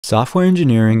Software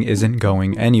engineering isn't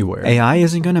going anywhere. AI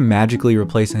isn't going to magically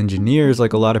replace engineers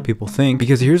like a lot of people think,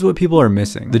 because here's what people are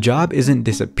missing. The job isn't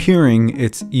disappearing,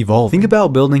 it's evolving. Think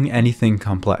about building anything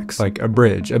complex, like a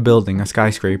bridge, a building, a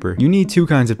skyscraper. You need two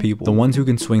kinds of people, the ones who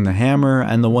can swing the hammer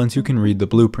and the ones who can read the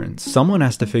blueprints. Someone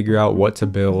has to figure out what to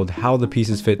build, how the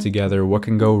pieces fit together, what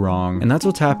can go wrong, and that's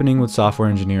what's happening with software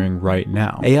engineering right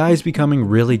now. AI is becoming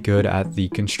really good at the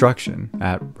construction,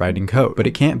 at writing code, but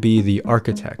it can't be the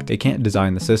architect. It can't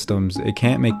design the systems, it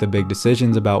can't make the big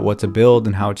decisions about what to build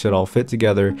and how it should all fit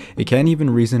together. It can't even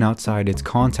reason outside its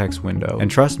context window.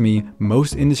 And trust me,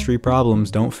 most industry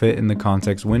problems don't fit in the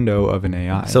context window of an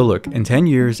AI. So look, in 10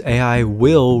 years, AI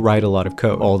will write a lot of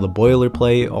code, all the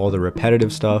boilerplate, all the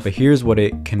repetitive stuff, but here's what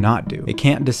it cannot do. It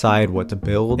can't decide what to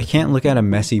build. It can't look at a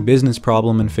messy business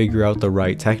problem and figure out the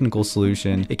right technical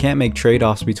solution. It can't make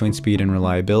trade-offs between speed and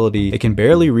reliability. It can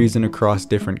barely reason across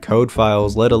different code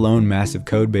files, let alone massive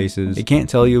code bases. It can't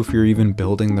tell you if you're even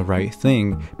building the right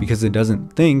thing, because it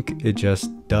doesn't think, it just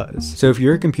does. So if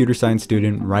you're a computer science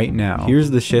student right now, here's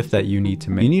the shift that you need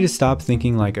to make. You need to stop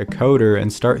thinking like a coder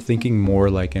and start thinking more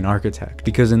like an architect,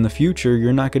 because in the future,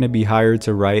 you're not going to be hired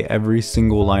to write every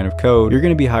single line of code. You're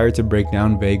going to be hired to break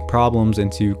down vague problems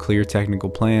into clear technical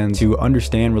plans, to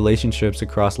understand relationships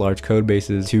across large code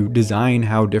bases, to design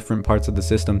how different parts of the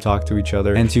system talk to each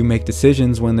other, and to make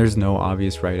decisions when there's no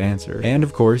obvious right answer. And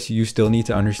of course, you still need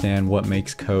to understand what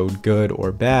makes code good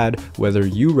or bad, whether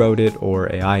you wrote it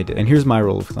or AI did. And here's my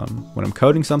rule of thumb. When I'm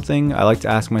coding something, I like to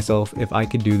ask myself if I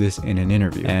could do this in an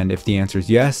interview. And if the answer is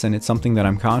yes, and it's something that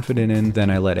I'm confident in, then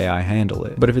I let AI handle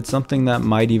it. But if it's something that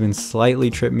might even slightly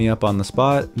trip me up on the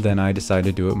spot, then I decide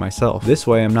to do it myself. This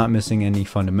way, I'm not missing any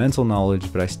fundamental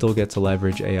knowledge, but I still get to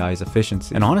leverage AI's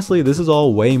efficiency. And honestly, this is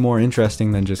all way more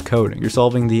interesting than just coding. You're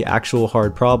solving the actual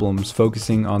hard problems,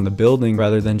 focusing on the building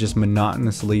rather than just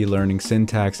monotonously learning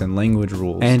syntax and language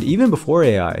rules. And even before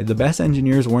AI, the best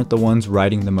engineers weren't the ones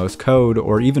writing the most code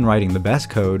or even writing the best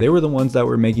code. They were the ones that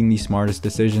were making the smartest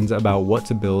decisions about what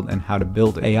to build and how to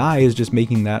build it. AI is just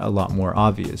making that a lot more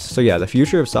obvious. So yeah, the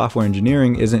future of software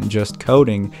engineering isn't just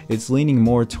coding, it's leaning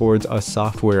more towards a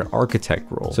software architect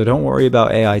role. So don't worry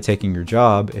about AI taking your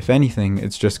job. If anything,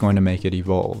 it's just going to make it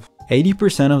evolve.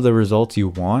 80% of the results you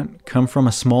want come from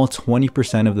a small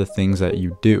 20% of the things that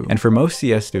you do. And for most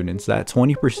CS students, that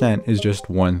 20% is just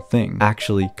one thing,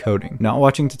 actually coding. Not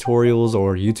watching tutorials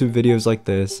or YouTube videos like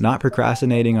this, not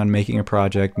procrastinating on making a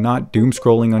project, not doom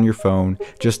scrolling on your phone,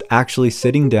 just actually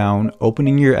sitting down,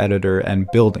 opening your editor, and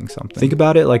building something. Think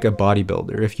about it like a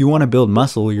bodybuilder. If you want to build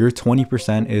muscle, your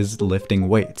 20% is lifting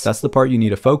weights. That's the part you need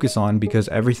to focus on, because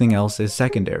everything else is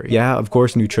secondary. Yeah, of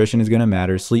course, nutrition is going to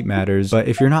matter, sleep matters, but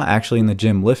if you're not actually in the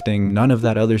gym lifting, none of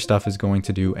that other stuff is going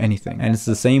to do anything. And it's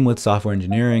the same with software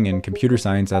engineering and computer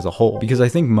science as a whole, because I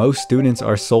think most students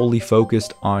are solely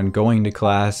focused on going to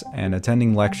class and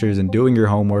attending lectures and doing your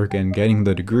homework and getting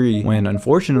the degree, when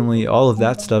unfortunately all of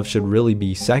that stuff should really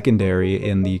be secondary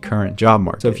in the current job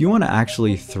market. So if you want to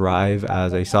actually thrive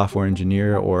as a software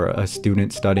engineer or a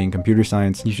student studying computer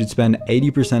science, you should spend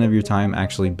 80% of your time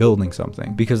actually building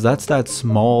something, because that's that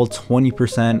small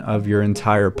 20% of your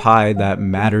entire pie that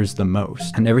matters the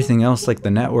most. And everything else, like the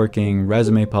networking,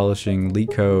 resume polishing,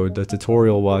 leak code, the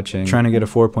tutorial watching, trying to get a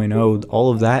 4.0,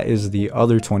 all of that is the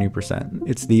other 20%.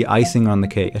 It's the icing on the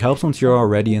cake. It helps once you're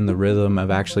already in the rhythm of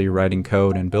actually writing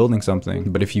code and building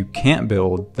something. But if you can't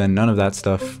build, then none of that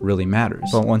stuff really matters.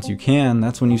 But once you can,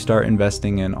 that's when you start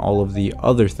investing in all of the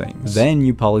other things. Then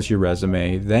you polish your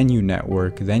resume, then you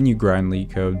network, then you grind leak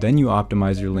code, then you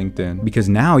optimize your LinkedIn, because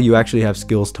now you actually have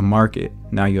skills to market.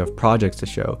 Now you have projects to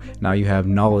show. Now you have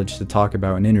knowledge to talk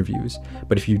about in interviews.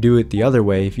 But if you do it the other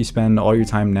way, if you spend all your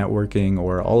time networking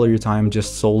or all of your time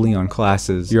just solely on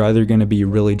classes, you're either going to be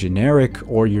really generic,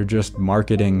 or you're just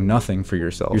marketing nothing for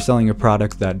yourself. You're selling a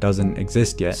product that doesn't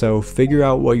exist yet. So figure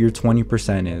out what your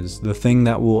 20% is, the thing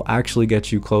that will actually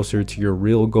get you closer to your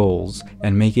real goals,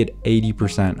 and make it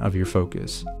 80% of your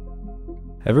focus.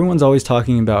 Everyone's always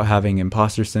talking about having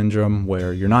imposter syndrome,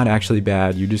 where you're not actually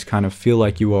bad, you just kind of feel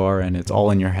like you are, and it's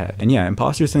all in your head. And yeah,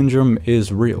 imposter syndrome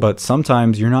is real, but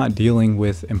sometimes you're not dealing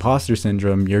with imposter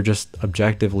syndrome, you're just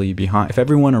objectively behind. If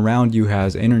everyone around you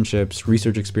has internships,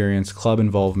 research experience, club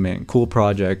involvement, cool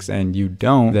projects, and you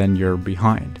don't, then you're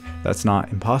behind. That's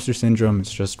not imposter syndrome,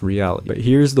 it's just reality. But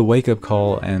here's the wake-up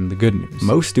call and the good news.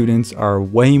 Most students are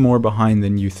way more behind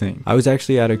than you think. I was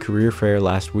actually at a career fair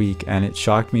last week, and it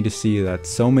shocked me to see that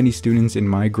so many students in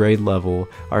my grade level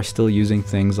are still using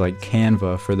things like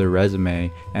Canva for their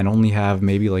resume and only have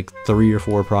maybe like 3 or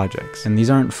 4 projects. And these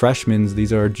aren't freshmen,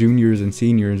 these are juniors and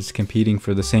seniors competing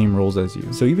for the same roles as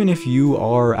you. So even if you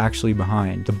are actually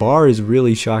behind, the bar is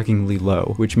really shockingly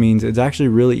low, which means it's actually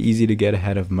really easy to get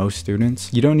ahead of most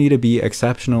students. You don't need to be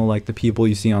exceptional like the people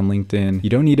you see on LinkedIn. You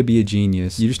don't need to be a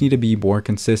genius. You just need to be more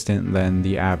consistent than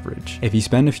the average. If you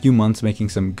spend a few months making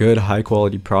some good high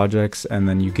quality projects and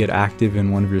then you get active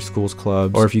in one of your school's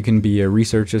clubs, or if you can be a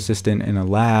research assistant in a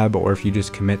lab, or if you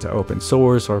just commit to open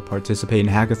source or participate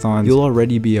in hackathons, you'll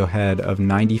already be ahead of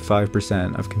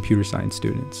 95% of computer science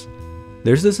students.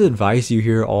 There's this advice you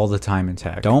hear all the time in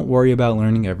tech. Don't worry about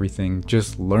learning everything,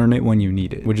 just learn it when you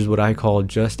need it, which is what I call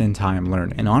just-in-time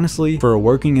learning. And honestly, for a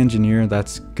working engineer,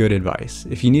 that's good advice.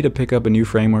 If you need to pick up a new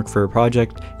framework for a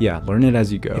project, yeah, learn it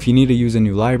as you go. If you need to use a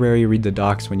new library, read the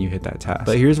docs when you hit that task.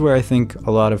 But here's where I think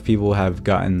a lot of people have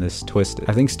gotten this twisted.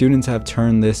 I think students have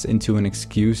turned this into an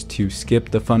excuse to skip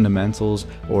the fundamentals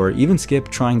or even skip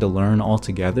trying to learn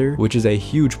altogether, which is a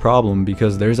huge problem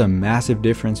because there's a massive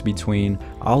difference between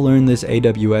I'll learn this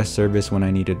AWS service when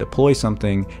I need to deploy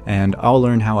something, and I'll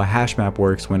learn how a hash map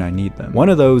works when I need them. One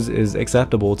of those is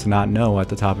acceptable to not know at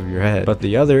the top of your head, but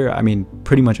the other, I mean,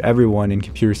 pretty much everyone in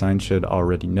computer science should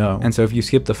already know. And so if you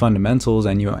skip the fundamentals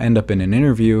and you end up in an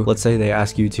interview, let's say they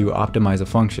ask you to optimize a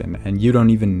function and you don't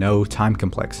even know time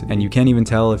complexity, and you can't even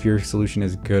tell if your solution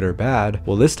is good or bad,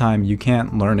 well, this time you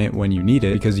can't learn it when you need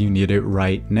it because you need it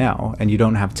right now and you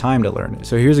don't have time to learn it.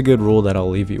 So here's a good rule that I'll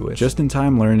leave you with.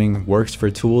 Just-in-time learning works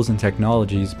for tools and technologies,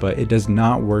 but it does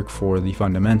not work for the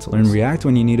fundamentals. Learn React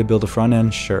when you need to build a front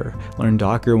end, sure. Learn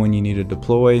Docker when you need to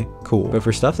deploy, cool. But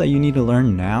for stuff that you need to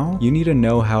learn now, you need to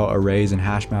know how arrays and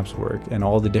hash maps work and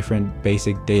all the different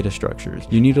basic data structures.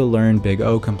 You need to learn big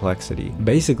O complexity.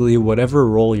 Basically, whatever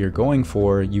role you're going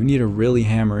for, you need to really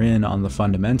hammer in on the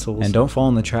fundamentals, and don't fall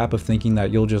in the trap of thinking that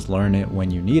you'll just learn it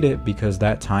when you need it, because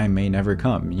that time may never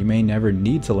come. You may never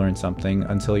need to learn something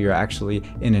until you're actually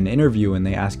in an interview and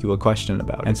they ask you a question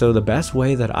about it. And so the best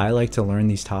way that I like to learn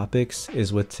these topics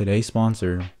is with today's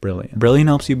sponsor, Brilliant. Brilliant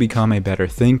helps you become a better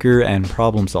thinker and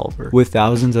problem solver with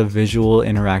thousands of visual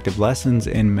interactive lessons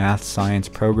in math, science,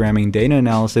 programming, data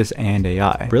analysis, and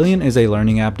AI. Brilliant is a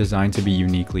learning app designed to be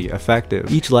uniquely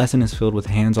effective. Each lesson is filled with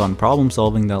hands-on problem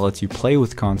solving that lets you play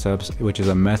with concepts, which is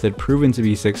a method proven to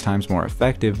be 6 times more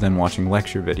effective than watching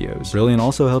lecture videos. Brilliant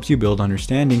also helps you build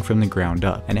understanding from the ground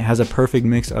up, and it has a perfect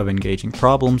mix of engaging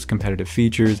problems, competitive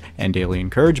features, and daily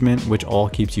encouragement, which all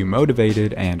keeps you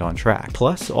motivated and on track.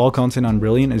 Plus, all content on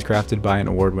Brilliant is crafted by an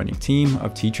award-winning team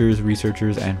of teachers,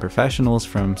 researchers, and professionals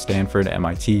from Stanford,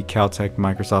 MIT, Caltech,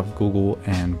 Microsoft, Google,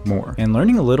 and more. And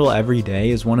learning a little every day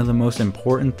is one of the most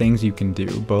important things you can do,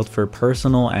 both for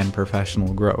personal and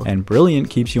professional growth. And Brilliant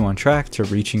keeps you on track to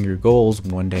reaching your goals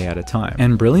one day at a time.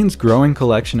 And Brilliant's growing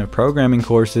collection of programming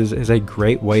courses is a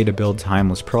great way to build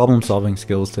timeless problem-solving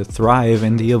skills to thrive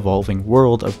in the evolving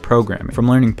world of programming. From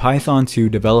learning Python to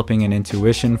developing an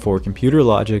intuition for computer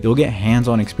logic, you'll get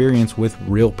hands-on experience with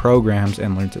real programs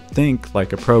and learn to think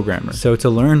like a programmer. So to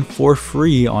learn for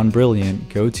free on Brilliant,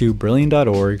 go to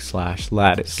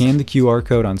brilliant.org/lattice. Scan the QR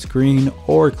code on screen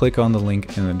or click on the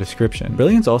link in the description.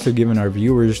 Brilliant's also given our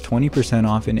viewers 20%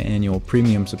 off an annual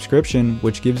premium subscription,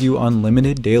 which gives you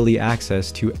unlimited daily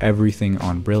access to everything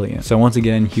on Brilliant. So once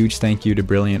again, huge thank you to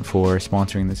Brilliant for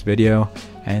sponsoring this video.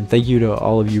 And thank you to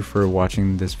all of you for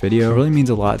watching this video. It really means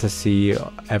a lot to see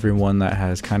everyone that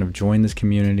has kind of joined this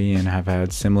community and have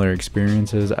had similar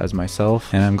experiences as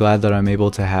myself. And I'm glad that I'm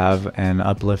able to have an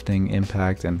uplifting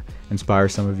impact and inspire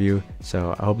some of you.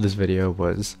 So I hope this video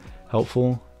was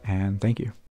helpful, and thank you.